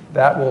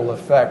 That will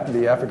affect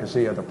the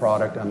efficacy of the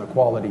product and the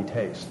quality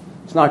taste.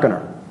 It's not going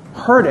to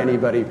hurt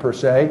anybody per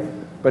se,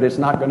 but it's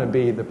not going to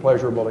be the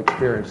pleasurable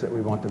experience that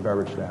we want the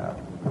beverage to have.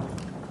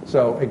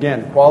 So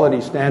again,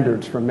 quality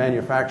standards from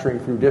manufacturing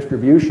through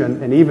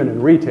distribution and even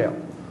in retail.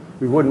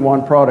 We wouldn't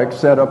want products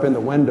set up in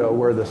the window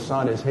where the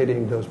sun is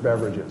hitting those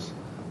beverages.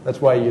 That's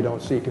why you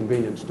don't see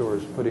convenience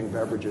stores putting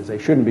beverages. They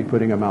shouldn't be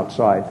putting them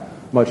outside,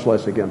 much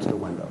less against the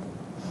window.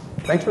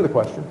 Thanks for the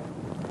question.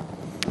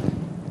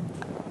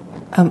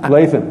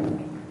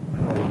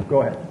 Lathan,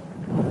 go ahead.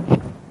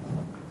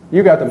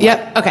 You got them.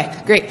 Yep. Okay,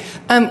 great.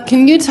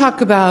 Can you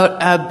talk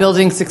about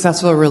building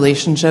successful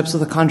relationships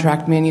with a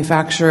contract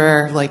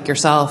manufacturer like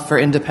yourself or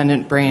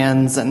independent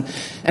brands, and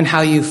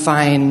how you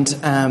find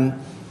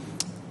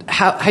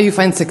how you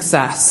find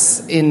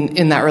success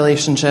in that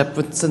relationship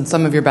with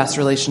some of your best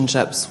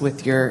relationships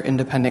with your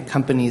independent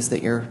companies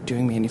that you're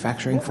doing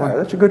manufacturing for? Yeah,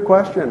 that's a good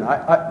question.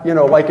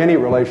 Like any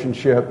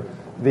relationship,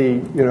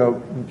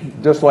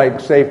 just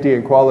like safety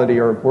and quality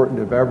are important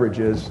to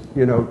beverages,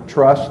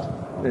 trust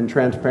and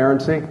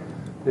transparency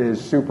is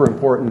super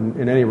important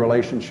in any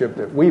relationship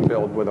that we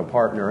build with a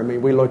partner. I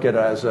mean, we look at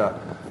it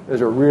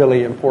as a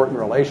really important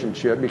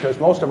relationship because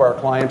most of our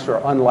clients are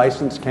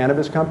unlicensed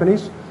cannabis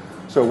companies.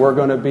 So we're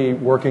going to be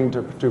working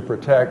to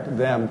protect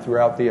them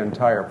throughout the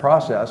entire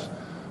process.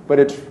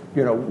 But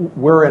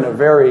we're in a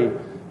very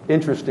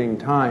interesting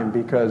time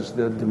because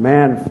the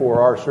demand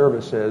for our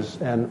services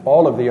and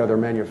all of the other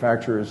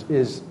manufacturers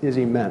is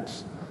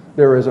immense.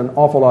 There is an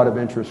awful lot of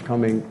interest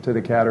coming to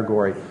the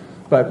category.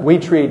 But we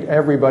treat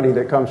everybody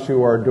that comes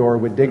through our door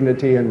with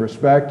dignity and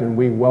respect, and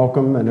we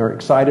welcome and are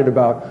excited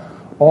about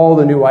all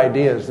the new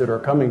ideas that are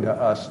coming to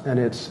us. And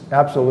it's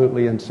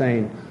absolutely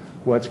insane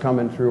what's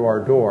coming through our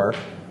door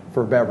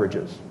for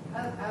beverages.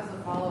 As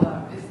a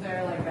follow-up, is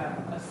there like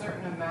a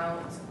certain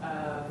amount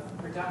of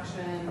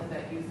production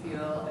that you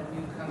feel a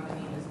new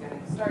company who's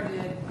getting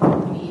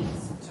started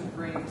needs to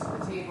bring to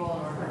the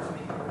table in order to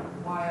make it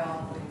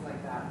worthwhile, things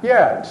like that?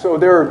 Yeah, so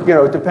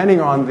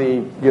depending on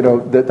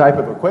the type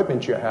of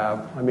equipment you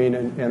have, I mean,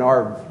 in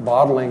our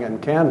bottling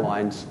and can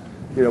lines,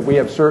 we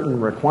have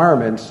certain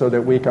requirements so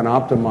that we can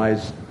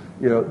optimize,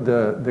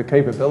 the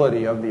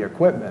capability of the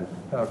equipment.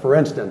 For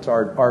instance,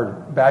 our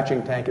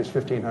batching tank is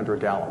 1,500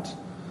 gallons.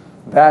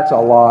 That's a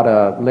lot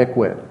of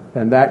liquid,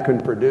 and that can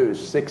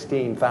produce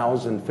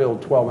 16,000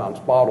 filled 12-ounce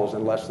bottles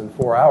in less than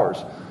 4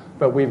 hours.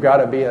 But we've got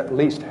to be at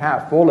least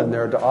half full in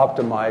there to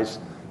optimize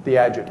the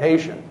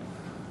agitation.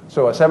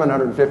 So a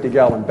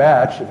 750-gallon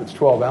batch, if it's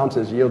 12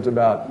 ounces, yields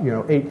about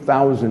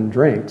 8,000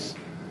 drinks,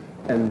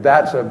 and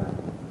that's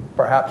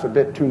perhaps a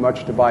bit too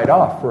much to bite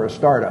off for a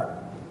startup.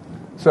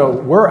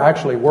 So we're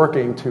actually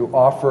working to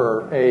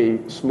offer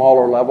a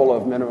smaller level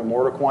of minimum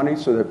order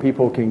quantity so that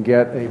people can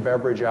get a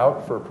beverage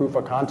out for proof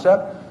of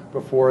concept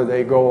before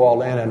they go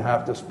all in and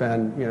have to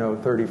spend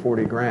 30,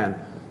 40 grand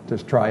to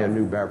try a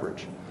new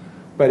beverage.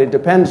 But it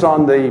depends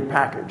on the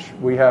package.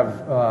 We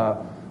have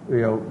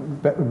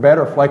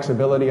better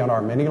flexibility on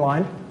our mini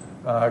line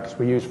because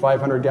we use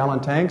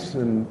 500-gallon tanks,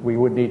 and we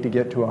would need to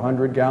get to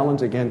 100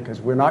 gallons again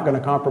because we're not going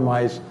to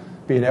compromise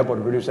being able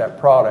to produce that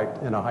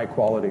product in a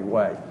high-quality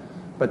way.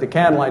 But the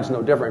can line's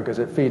no different because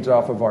it feeds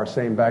off of our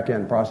same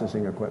back-end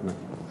processing equipment.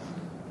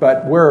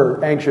 But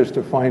we're anxious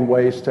to find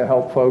ways to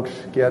help folks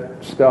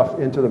get stuff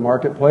into the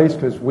marketplace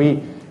because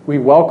we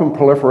welcome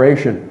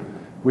proliferation.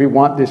 We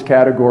want this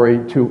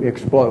category to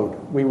explode.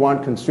 We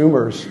want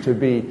consumers to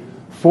be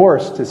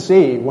forced to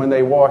see when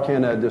they walk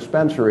in a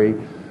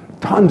dispensary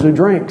tons of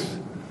drinks.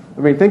 I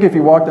mean, think if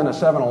you walked in a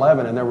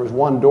 7-Eleven and there was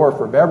one door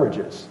for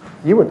beverages.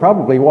 You would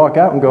probably walk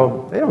out and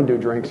go, they don't do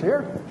drinks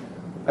here.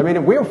 I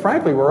mean,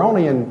 we're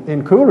only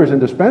in coolers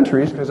and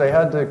dispensaries because they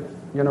had to,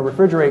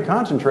 refrigerate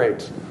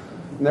concentrates.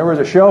 And there was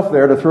a shelf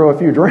there to throw a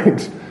few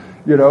drinks.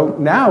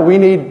 Now we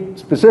need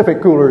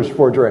specific coolers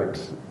for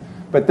drinks.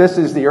 But this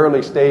is the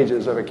early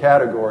stages of a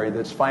category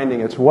that's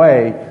finding its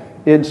way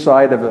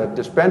inside of a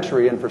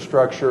dispensary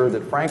infrastructure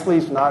that, frankly,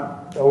 is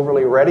not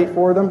overly ready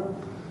for them.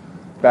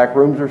 Back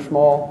rooms are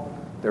small.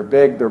 They're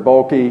big. They're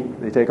bulky.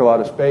 They take a lot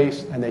of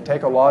space. And they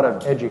take a lot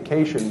of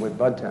education with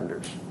bud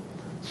tenders.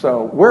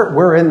 So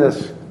we're in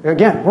this,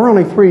 again, we're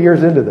only 3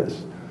 years into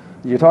this.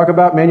 You talk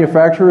about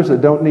manufacturers that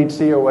don't need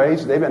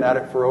COAs, they've been at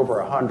it for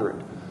over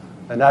 100.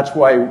 And that's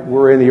why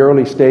we're in the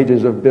early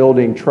stages of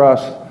building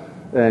trust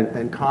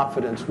and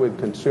confidence with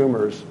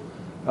consumers.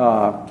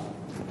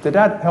 Did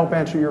that help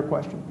answer your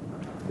question?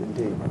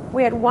 Indeed.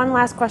 We had one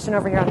last question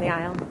over here on the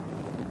aisle.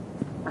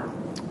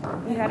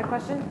 You had a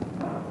question?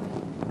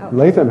 Oh.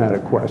 Latham had a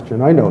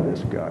question. I know this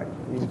guy.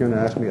 He's going to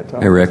ask me a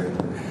tough. Hey, Rick.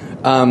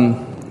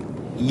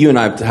 You and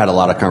I have had a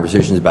lot of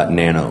conversations about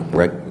nano,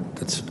 right?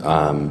 That's,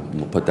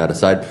 we'll put that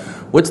aside.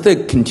 What's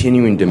the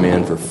continuing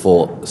demand for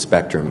full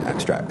spectrum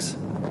extracts?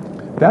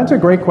 That's a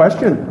great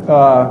question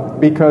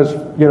because,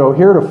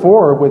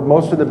 heretofore with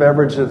most of the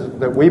beverages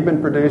that we've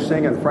been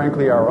producing and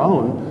frankly our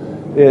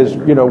own is,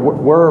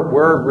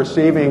 we're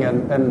receiving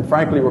and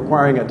frankly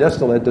requiring a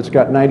distillate that's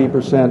got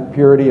 90%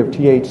 purity of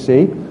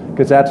THC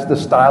because that's the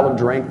style of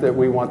drink that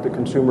we want the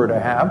consumer to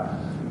have.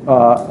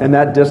 And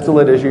that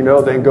distillate, as you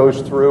know, then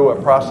goes through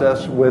a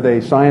process with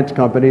a science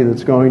company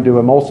that's going to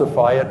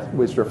emulsify it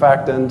with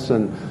surfactants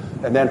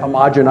and then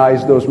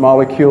homogenize those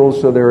molecules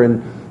so they're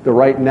in the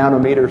right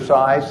nanometer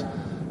size.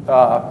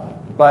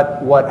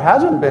 But what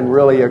hasn't been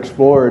really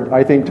explored,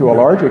 I think, to a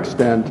large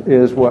extent,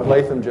 is what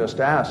Latham just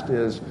asked: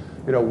 is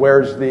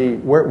where's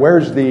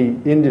the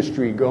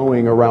industry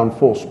going around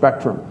full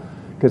spectrum?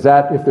 Because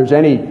that, if there's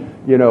any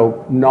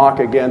knock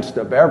against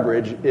a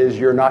beverage, is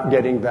you're not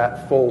getting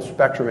that full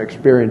spectrum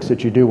experience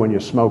that you do when you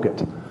smoke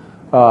it.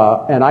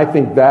 And I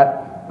think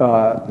that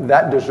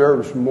that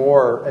deserves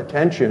more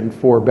attention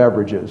for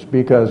beverages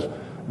because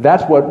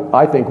that's what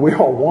I think we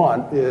all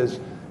want is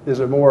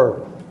a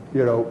more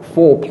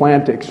full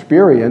plant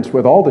experience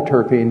with all the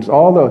terpenes,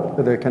 all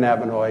the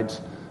cannabinoids,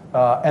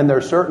 and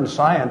there's certain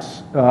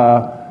science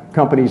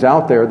companies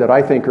out there that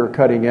I think are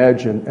cutting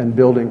edge and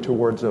building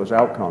towards those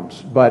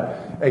outcomes. But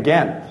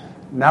again,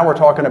 now we're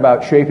talking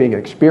about shaping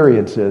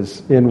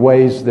experiences in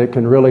ways that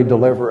can really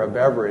deliver a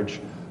beverage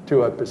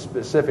to a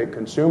specific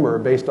consumer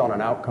based on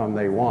an outcome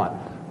they want.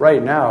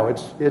 Right now,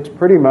 it's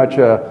pretty much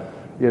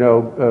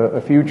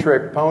a few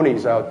trick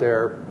ponies out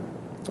there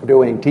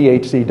doing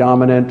THC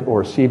dominant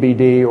or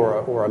CBD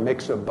or a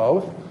mix of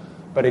both.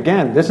 But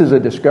again, this is a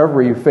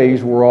discovery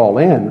phase we're all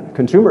in.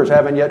 Consumers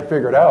haven't yet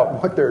figured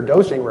out what their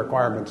dosing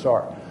requirements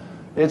are.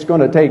 It's going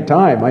to take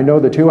time. I know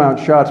the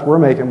 2-ounce shots we're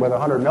making with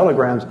 100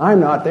 milligrams, I'm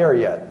not there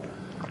yet.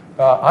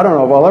 I don't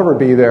know if I'll ever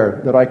be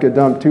there, that I could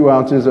dump 2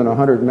 ounces and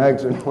 100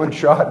 megs in one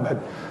shot.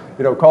 But,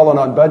 calling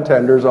on bud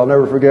tenders, I'll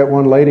never forget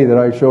one lady that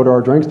I showed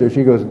our drinks to.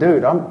 She goes,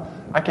 dude,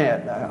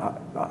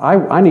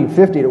 I need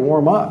 50 to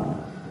warm up.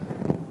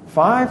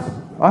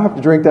 5? I have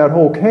to drink that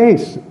whole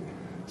case.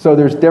 So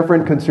there's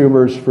different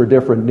consumers for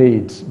different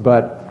needs.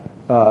 But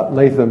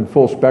Latham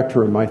Full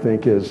Spectrum, I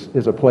think,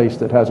 is a place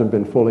that hasn't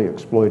been fully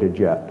exploited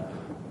yet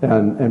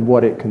and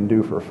what it can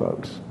do for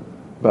folks.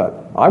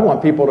 But I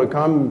want people to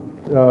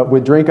come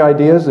with drink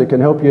ideas that can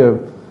help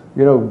you,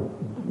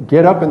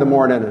 get up in the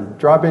morning and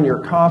drop in your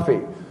coffee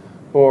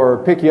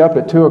or pick you up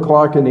at 2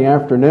 o'clock in the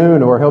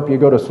afternoon or help you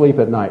go to sleep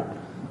at night.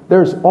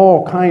 There's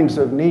all kinds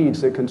of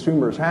needs that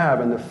consumers have.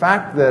 And the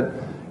fact that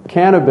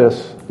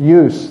cannabis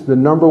use, the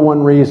number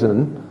one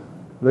reason,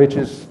 which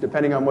is,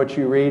 depending on what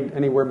you read,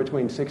 anywhere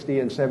between 60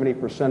 and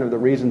 70% of the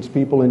reasons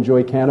people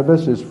enjoy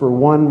cannabis is for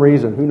one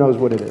reason. Who knows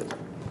what it is?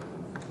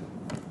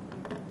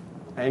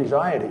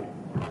 Anxiety.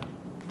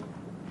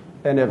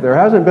 And if there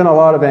hasn't been a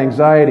lot of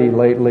anxiety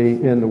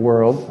lately in the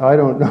world, I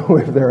don't know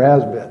if there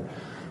has been.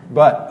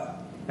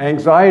 But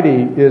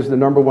anxiety is the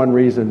number one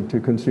reason to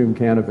consume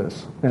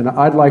cannabis. And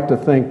I'd like to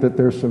think that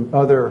there's some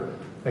other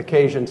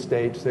occasion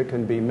states that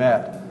can be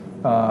met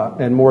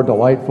and more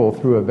delightful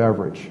through a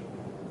beverage.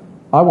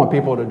 I want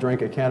people to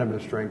drink a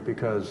cannabis drink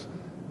because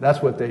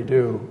that's what they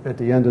do at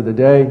the end of the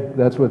day.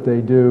 That's what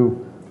they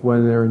do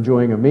when they're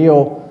enjoying a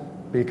meal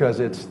because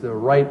it's the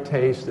right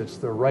taste, it's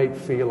the right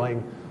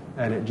feeling,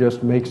 and it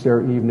just makes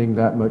their evening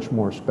that much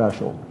more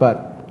special.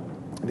 But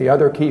the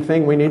other key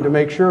thing we need to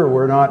make sure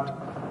we're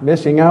not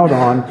missing out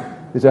on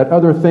is that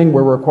other thing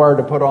we're required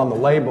to put on the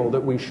label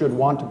that we should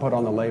want to put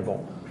on the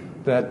label.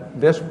 That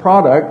this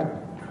product,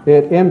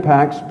 it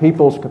impacts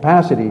people's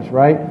capacities,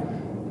 right?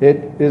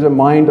 It is a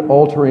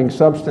mind-altering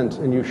substance,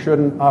 and you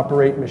shouldn't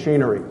operate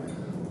machinery.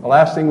 The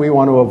last thing we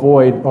want to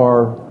avoid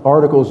are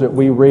articles that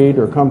we read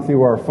or come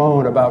through our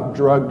phone about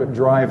drugged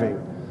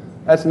driving.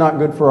 That's not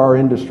good for our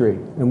industry,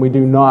 and we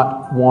do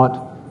not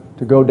want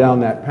to go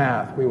down that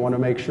path. We want to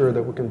make sure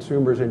that when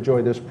consumers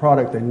enjoy this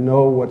product, they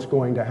know what's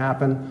going to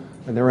happen,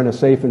 and they're in a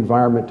safe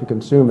environment to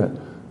consume it.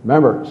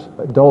 Remember,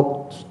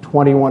 adults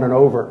 21 and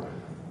over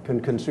can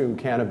consume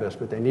cannabis,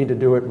 but they need to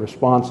do it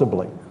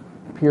responsibly,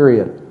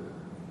 period.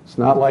 It's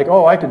not like,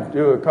 I could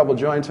do a couple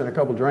joints and a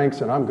couple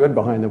drinks and I'm good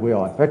behind the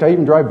wheel. In fact, I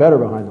even drive better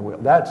behind the wheel.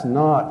 That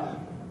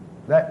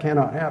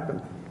cannot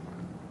happen.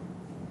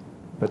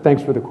 But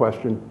thanks for the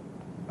question.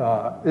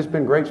 It's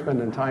been great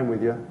spending time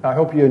with you. I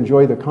hope you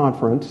enjoy the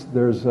conference.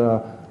 There's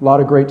a lot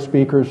of great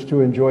speakers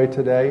to enjoy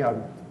today.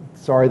 I'm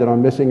sorry that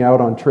I'm missing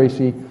out on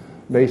Tracy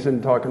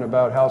Mason talking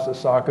about House of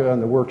Saka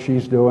and the work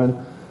she's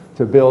doing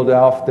to build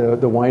out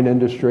the wine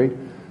industry.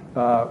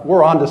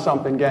 We're on to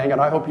something, gang,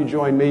 and I hope you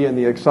join me in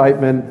the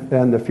excitement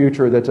and the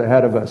future that's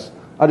ahead of us.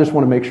 I just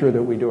want to make sure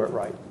that we do it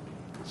right.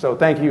 So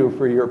thank you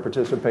for your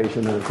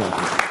participation and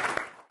attention.